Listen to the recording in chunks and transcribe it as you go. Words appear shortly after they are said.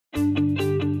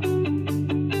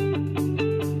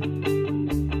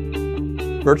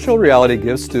Virtual reality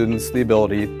gives students the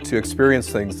ability to experience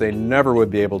things they never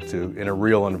would be able to in a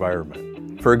real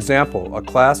environment. For example, a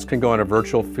class can go on a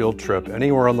virtual field trip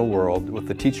anywhere in the world with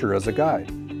the teacher as a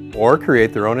guide, or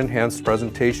create their own enhanced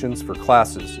presentations for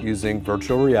classes using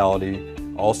virtual reality,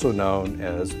 also known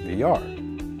as VR.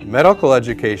 Medical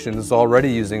education is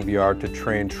already using VR to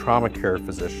train trauma care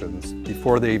physicians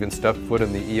before they even step foot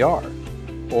in the ER.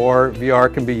 Or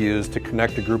VR can be used to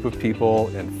connect a group of people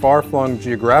in far-flung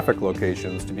geographic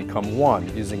locations to become one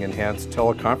using enhanced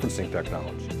teleconferencing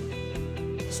technology.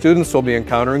 Students will be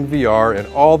encountering VR in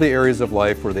all the areas of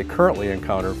life where they currently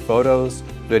encounter photos,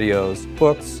 videos,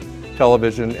 books,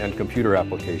 television, and computer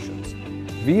applications.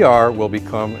 VR will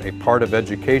become a part of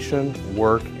education,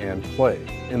 work, and play.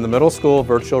 In the middle school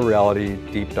virtual reality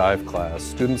deep dive class,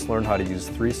 students learn how to use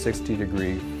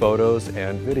 360-degree photos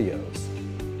and videos.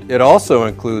 It also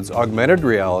includes augmented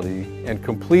reality and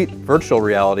complete virtual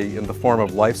reality in the form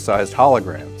of life-sized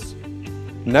holograms.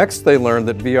 Next, they learn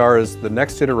that VR is the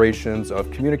next iterations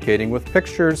of communicating with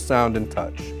pictures, sound, and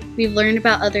touch. We've learned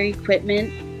about other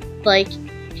equipment like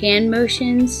hand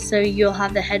motions, so you'll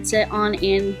have the headset on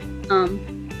and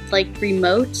like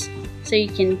remotes, so you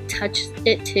can touch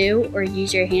it too or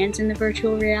use your hands in the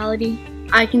virtual reality.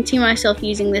 I can see myself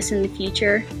using this in the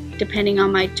future. Depending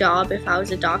on my job, if I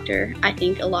was a doctor, I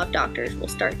think a lot of doctors will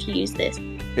start to use this.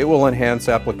 It will enhance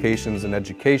applications in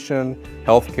education,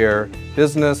 healthcare,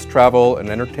 business, travel, and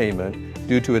entertainment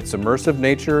due to its immersive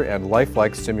nature and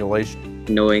lifelike simulation.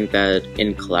 Knowing that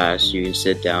in class you can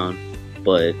sit down,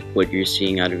 but what you're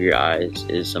seeing out of your eyes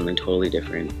is something totally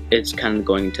different. It's kind of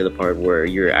going to the part where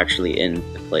you're actually in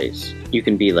the place. You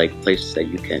can be like places that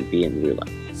you can't be in real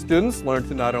life. Students learn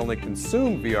to not only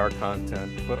consume VR content,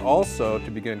 but also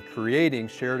to begin creating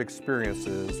shared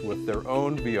experiences with their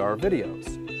own VR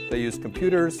videos. They use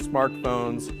computers,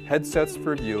 smartphones, headsets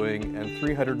for viewing, and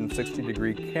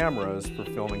 360-degree cameras for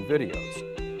filming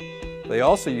videos. They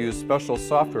also use special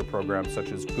software programs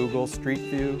such as Google Street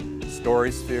View,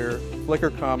 StorySphere,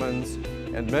 Flickr Commons,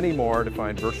 and many more to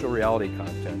find virtual reality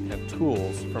content and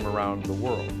tools from around the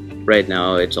world. Right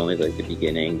now, it's only like the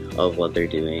beginning of what they're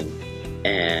doing.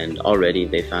 And already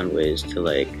they found ways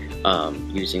to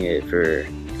using it for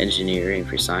engineering,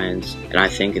 for science, and I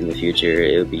think in the future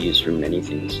it will be used for many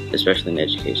things, especially in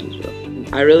education as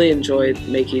well. I really enjoyed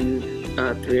making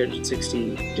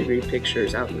 360-degree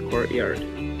pictures out in the courtyard.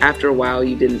 After a while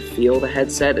you didn't feel the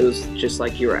headset, it was just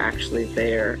like you were actually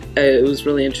there. It was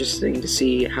really interesting to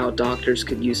see how doctors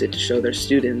could use it to show their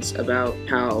students about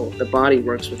how the body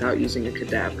works without using a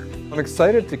cadaver. I'm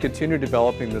excited to continue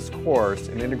developing this course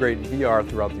and integrate VR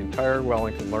throughout the entire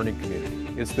Wellington learning community.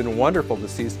 It's been wonderful to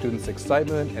see students'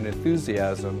 excitement and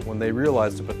enthusiasm when they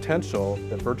realize the potential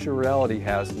that virtual reality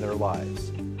has in their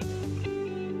lives.